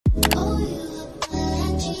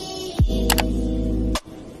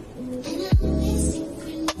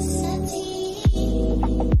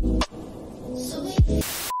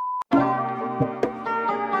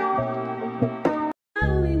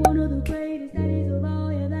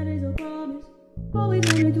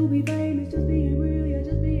wanted to be famous, just being real, yeah,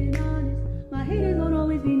 just being honest. My haters won't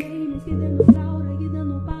always be nameless, give them no clout, I give them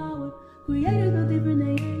no power. Creators no different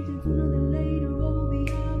than agents, sooner than later, what will be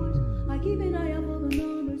ours? I keep an eye out for the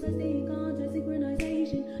numbers, I stay in contact,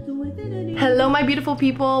 synchronization, to infinity. Hello my beautiful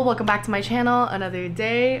people, welcome back to my channel. Another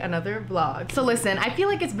day, another vlog. So listen, I feel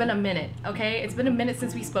like it's been a minute, okay? It's been a minute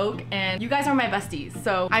since we spoke and you guys are my besties.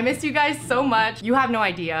 So I missed you guys so much. You have no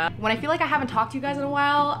idea. When I feel like I haven't talked to you guys in a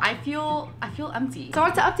while, I feel empty. So I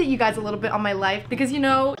wanted to update you guys a little bit on my life because you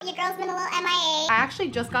know, your girl's been a little MIA. I actually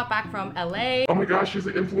just got back from LA. Oh my gosh, she's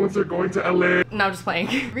an influencer going to LA. No, just playing.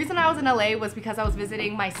 The reason I was in LA was because I was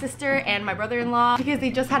visiting my sister and my brother-in-law because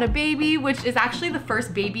they just had a baby, which is actually the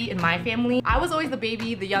first baby in my family. I was always the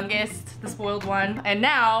baby, the youngest, the spoiled one. And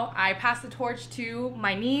now I pass the torch to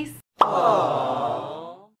my niece.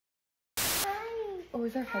 Aww. Oh,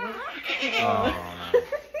 is that Heather?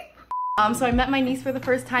 So I met my niece for the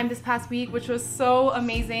first time this past week, which was so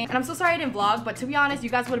amazing. And I'm so sorry I didn't vlog, but to be honest,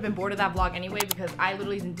 you guys would have been bored of that vlog anyway because I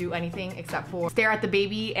literally didn't do anything except for stare at the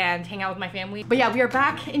baby and hang out with my family. But yeah, we are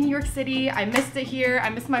back in New York City. I missed it here.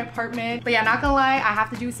 I missed my apartment. But yeah, not gonna lie, I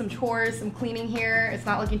have to do some chores, some cleaning here. It's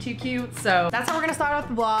not looking too cute. So that's how we're gonna start off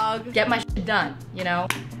the vlog. Get my shit done, you know?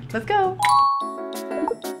 Let's go.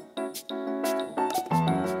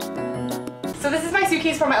 So this is my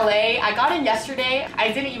suitcase from LA. I got in yesterday.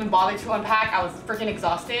 I didn't even bother to unpack. I was freaking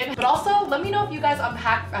exhausted. But also, let me know if you guys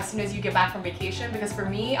unpack as soon as you get back from vacation because for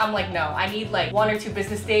me, I'm like, no, I need like 1 or 2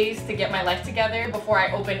 business days to get my life together before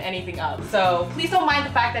I open anything up. So please don't mind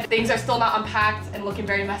the fact that things are still not unpacked and looking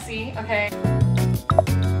very messy, okay?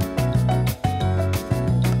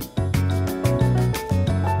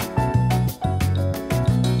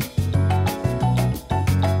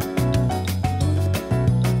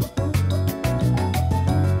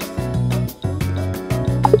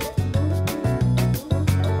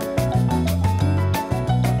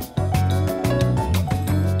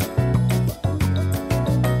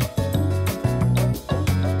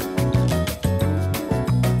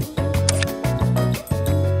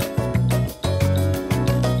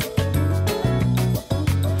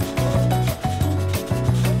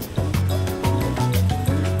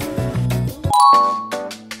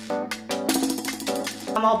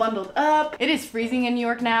 I'm all bundled up. It is freezing in New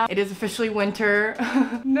York now. It is officially winter.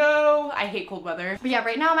 No, I hate cold weather. But yeah,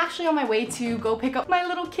 right now I'm actually on my way to go pick up my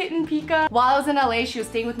little kitten, Pika. While I was in LA, she was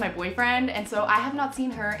staying with my boyfriend, and so I have not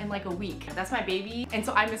seen her in like a week. That's my baby, and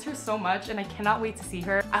so I miss her so much, and I cannot wait to see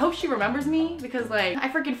her. I hope she remembers me, because like, I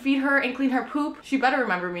freaking feed her and clean her poop. She better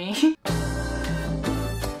remember me.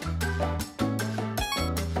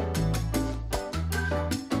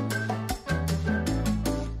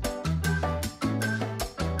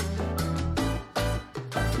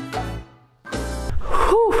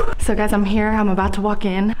 So guys, I'm here. I'm about to walk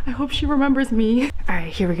in. I hope she remembers me. All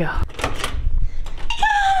right, here we go. Ah!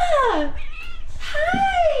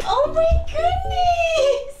 Hi! Oh my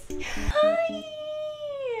goodness! Hi!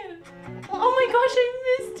 Oh my gosh, I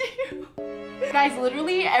missed you. Guys,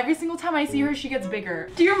 literally every single time I see her, she gets bigger.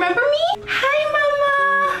 Do you remember me?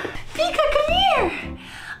 Hi, Mama! Pika, come here!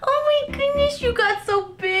 Oh my goodness, you got so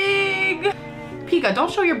big! Pika, don't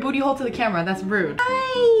show your booty hole to the camera. That's rude.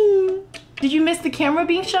 Hi! Did you miss the camera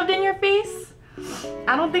being shoved in your face?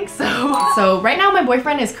 I don't think so. So right now my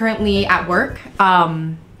boyfriend is currently at work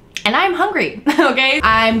and I'm hungry, okay?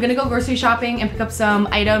 I'm gonna go grocery shopping and pick up some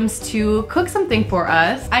items to cook something for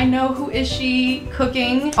us. I know who is she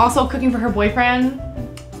cooking. Also cooking for her boyfriend.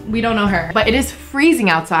 We don't know her, but it is freezing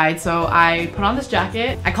outside, so I put on this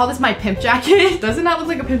jacket. I call this my pimp jacket. Does it not look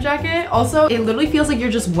like a pimp jacket? Also, it literally feels like you're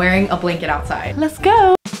just wearing a blanket outside. Let's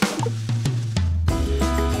go.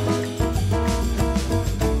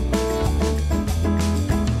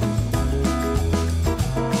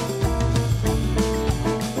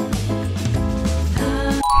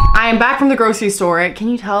 I'm back from the grocery store. Can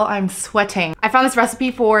you tell I'm sweating? I found this recipe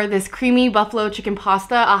for this creamy buffalo chicken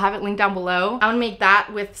pasta. I'll have it linked down below. I'm gonna make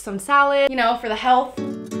that with some salad, you know, for the health.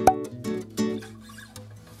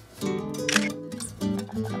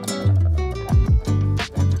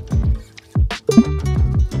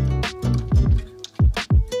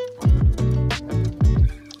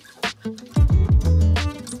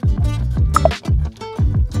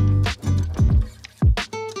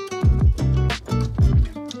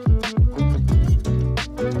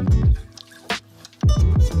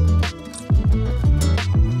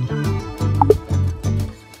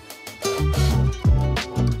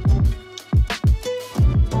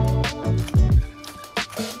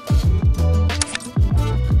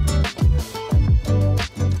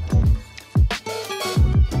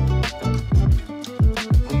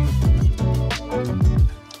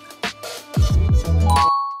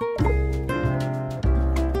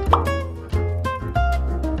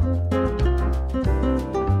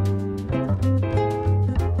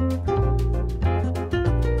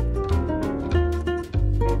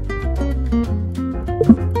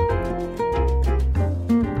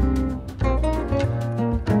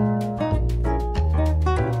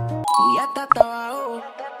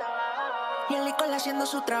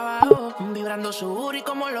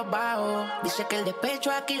 Dice que el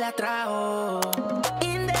despecho aquí la trajo.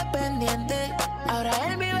 Independiente, ahora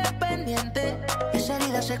él vive pendiente. Esa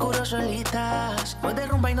herida se curó solitas. Pues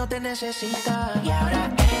derrumba y no te necesita. Y ahora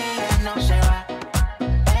ella no se va.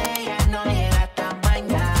 Ella no llega hasta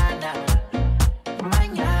mañana.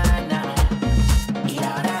 Mañana. Y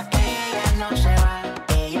ahora ella no se va.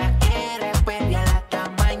 Ella quiere pelear hasta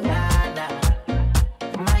mañana.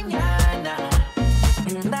 Mañana.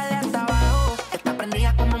 Dale hasta abajo. Está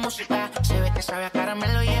prendida como música. Se ve que sabe a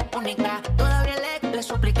caramelo y es única. Todavía le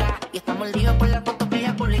suplica. Y está mordido por la foto que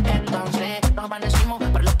ella publica. Entonces nos amanecimos,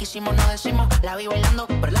 pero lo que hicimos no decimos. La vi bailando,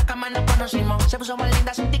 pero la cama nos conocimos. Se puso más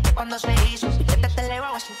linda, sentí que cuando se hizo. Piquete te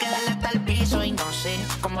elevaba sin quedarle hasta el piso. Y no sé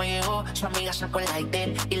cómo llegó, su amiga sacó el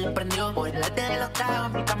lighter y le prendió. Por el arte de los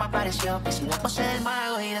tragos, mi cama apareció. Que si la pose del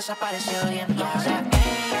mago y desapareció. Y entonces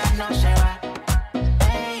ella no se va.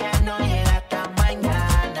 Ella no llega hasta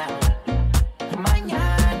mañana.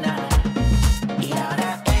 Mañana. Y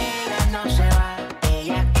ahora ella no se va.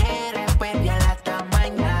 Ella quiere pelear hasta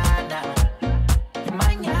mañana.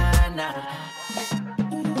 Mañana.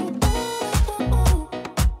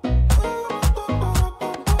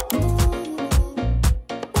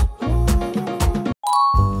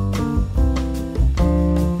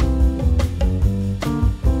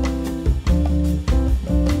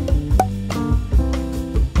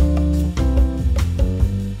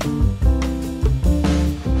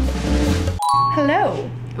 Hello.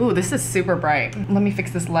 Ooh, this is super bright. Let me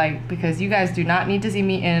fix this light because you guys do not need to see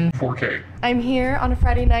me in 4K. I'm here on a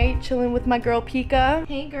Friday night chilling with my girl Pika.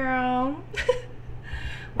 Hey girl.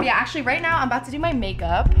 But yeah, actually right now I'm about to do my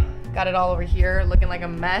makeup. Got it all over here looking like a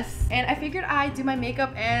mess. And I figured I'd do my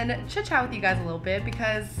makeup and chit chat with you guys a little bit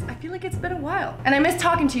because I feel like it's been a while. And I miss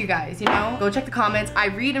talking to you guys, you know? Go check the comments. I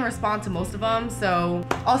read and respond to most of them. So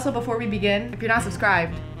also before we begin, if you're not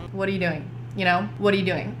subscribed, what are you doing? You know, what are you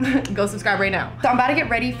doing? Go subscribe right now. So I'm about to get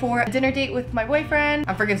ready for a dinner date with my boyfriend.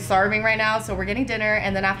 I'm freaking starving right now, so we're getting dinner,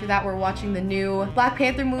 and then after that we're watching the new Black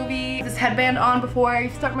Panther movie. This headband on before I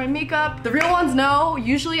start my makeup. The real ones know,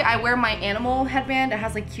 usually I wear my animal headband. It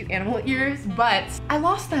has like cute animal ears, but I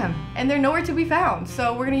lost them and they're nowhere to be found.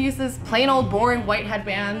 So we're gonna use this plain old boring white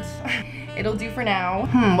headband. It'll do for now.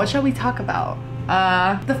 What shall we talk about?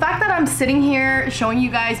 The fact that I'm sitting here showing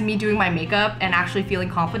you guys me doing my makeup and actually feeling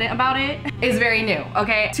confident about it is very new,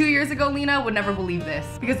 okay? 2 years ago, Lena would never believe this.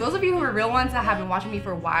 Because those of you who are real ones that have been watching me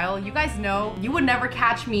for a while, you guys know you would never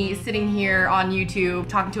catch me sitting here on YouTube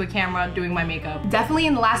talking to a camera doing my makeup. Definitely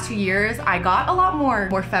in the last 2 years, I got a lot more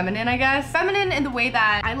feminine, I guess. Feminine in the way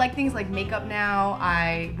that I like things like makeup now,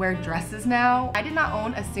 I wear dresses now. I did not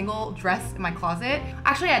own a single dress in my closet.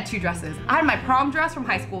 Actually, I had 2 dresses. I had my prom dress from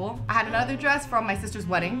high school. I had another dress from my sister's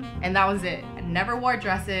wedding, and that was it. I never wore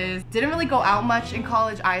dresses. Didn't really go out much in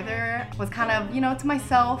college either. Was kind of, you know, to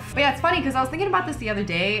myself. But yeah, it's funny because I was thinking about this the other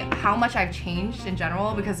day, how much I've changed in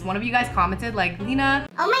general, because one of you guys commented like, Lena,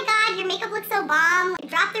 oh my god, your makeup looks so bomb.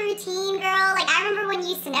 Drop the routine, girl. Like, I remember when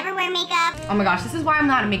you used to never wear makeup. oh my gosh, this is why I'm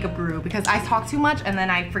not a makeup guru, because I talk too much and then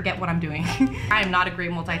I forget what I'm doing. I am not a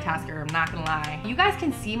great multitasker, I'm not gonna lie. You guys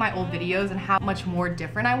can see my old videos and how much more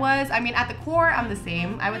different I was. I mean, at the core, I'm the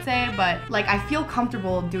same, I would say, but like, I feel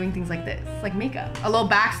comfortable doing things like this, like makeup. A little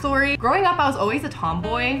backstory. Growing up, I was always a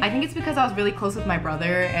tomboy. I think it's because I was really close with my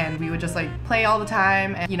brother and we would just like play all the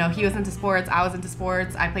time. And you know, he was into sports, I was into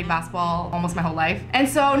sports. I played basketball almost my whole life. And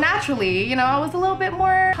so naturally, you know, I was a little bit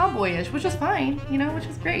more tomboyish, which was fine, you know, which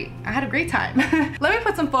was great. I had a great time. Let me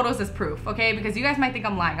put some photos as proof, okay? Because you guys might think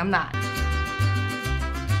I'm lying, I'm not.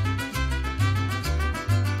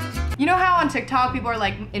 You know how on TikTok people are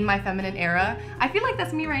like, in my feminine era? I feel like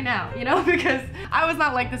that's me right now, you know? Because I was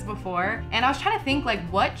not like this before. And I was trying to think like,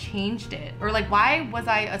 what changed it? Or like, why was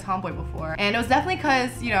I a tomboy before? And it was definitely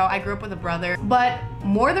because, you know, I grew up with a brother. But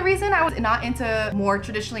more the reason I was not into more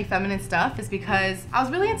traditionally feminine stuff is because I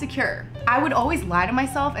was really insecure. I would always lie to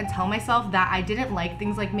myself and tell myself that I didn't like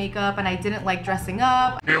things like makeup and I didn't like dressing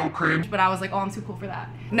up. Ew, cringe. But I was like, oh, I'm too cool for that.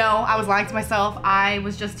 No, I was lying to myself. I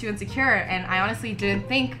was just too insecure and I honestly didn't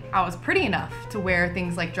think I was pretty enough to wear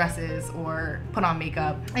things like dresses or put on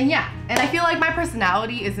makeup. And yeah, and I feel like my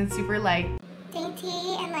personality isn't super like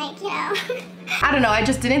dainty and like, you know. I don't know, I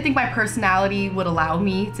just didn't think my personality would allow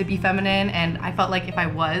me to be feminine, and I felt like if I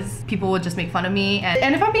was, people would just make fun of me.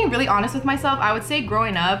 And if I'm being really honest with myself, I would say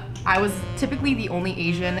growing up, I was typically the only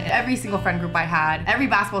Asian in every single friend group I had, every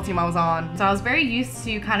basketball team I was on. So I was very used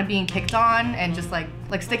to kind of being picked on and just like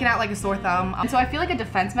sticking out like a sore thumb. And so I feel like a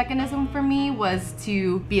defense mechanism for me was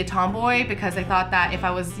to be a tomboy, because I thought that if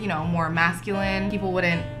I was, you know, more masculine, people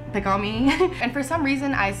wouldn't pick on me. And for some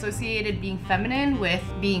reason, I associated being feminine with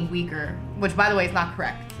being weaker, which by the way is not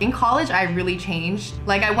correct. In college, I really changed.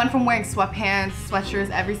 Like I went from wearing sweatpants, sweatshirts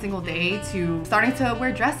every single day to starting to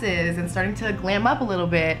wear dresses and starting to glam up a little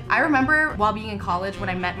bit. I remember while being in college when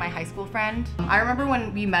I met my high school friend, I remember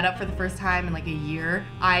when we met up for the first time in like a year,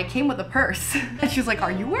 I came with a purse. And she was like,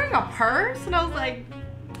 are you wearing a purse? And I was like,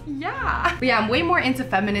 yeah. But yeah, I'm way more into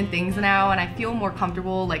feminine things now and I feel more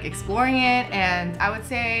comfortable like exploring it, and I would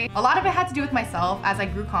say a lot of it had to do with myself as I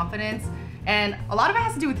grew confidence. And a lot of it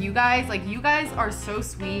has to do with you guys. Like you guys are so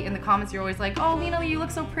sweet. In the comments you're always like, oh Lena, you look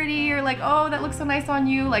so pretty, or like, oh that looks so nice on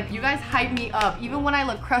you. Like you guys hype me up even when I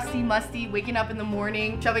look crusty, musty, waking up in the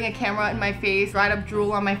morning, shoving a camera in my face, dried up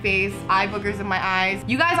drool on my face, eye boogers in my eyes.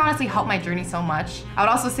 You guys honestly helped my journey so much. I would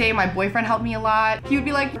also say my boyfriend helped me a lot. He would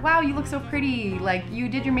be like, wow, you look so pretty, like you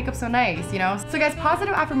did your makeup so nice, you know? So guys,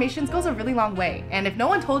 positive affirmations goes a really long way, and if no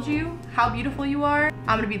one told you how beautiful you are,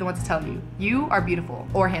 I'm gonna be the one to tell you. You are beautiful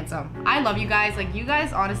or handsome. I love you guys. Like you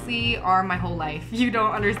guys honestly are my whole life. You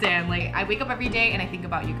don't understand. Like I wake up every day and I think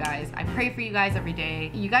about you guys. I pray for you guys every day.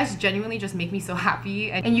 You guys genuinely just make me so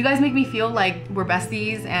happy, and you guys make me feel like we're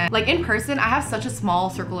besties. And like in person, I have such a small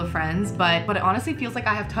circle of friends, but it honestly feels like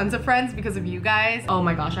I have tons of friends because of you guys. Oh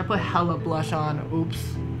my gosh, I put hella blush on.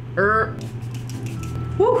 Oops.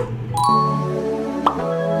 Woo.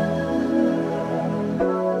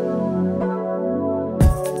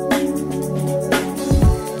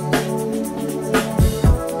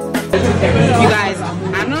 You guys,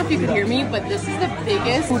 I don't know if you could hear me, but this is the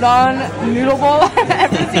biggest udon noodle bowl I've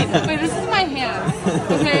ever seen. Wait, this is my hand,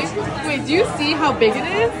 okay? Wait, do you see how big it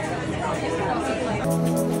is?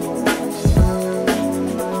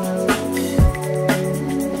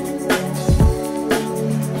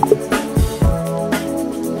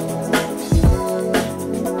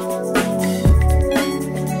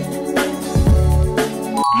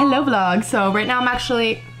 Hello vlog. So right now I'm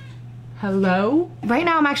actually Right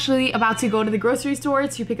now I'm actually about to go to the grocery store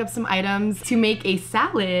to pick up some items to make a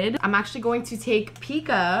salad. I'm actually going to take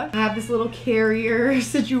Pika. I have this little carrier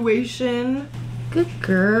situation. Good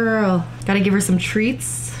girl. Gotta give her some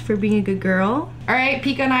treats for being a good girl. All right,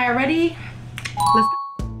 Pika and I are ready. Let's go.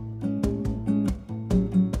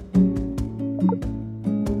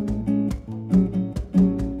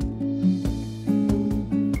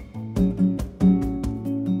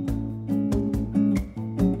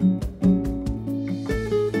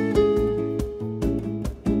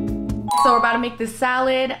 So we're about to make this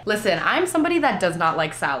salad. Listen, I'm somebody that does not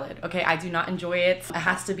like salad, okay? I do not enjoy it. It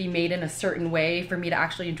has to be made in a certain way for me to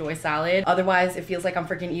actually enjoy salad. Otherwise, it feels like I'm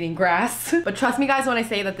freaking eating grass. But trust me guys when I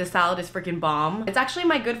say that this salad is freaking bomb. It's actually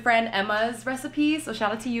my good friend Emma's recipe, so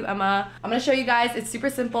shout out to you, Emma. I'm gonna show you guys, it's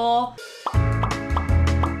super simple.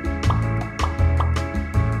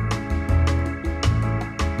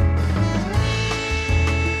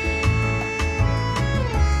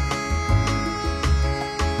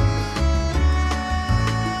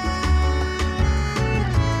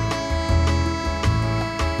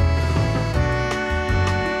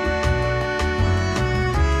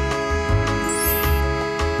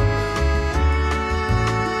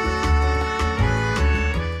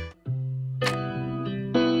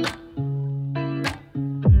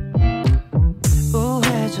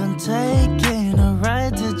 Taking a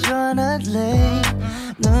ride to join Atlanta.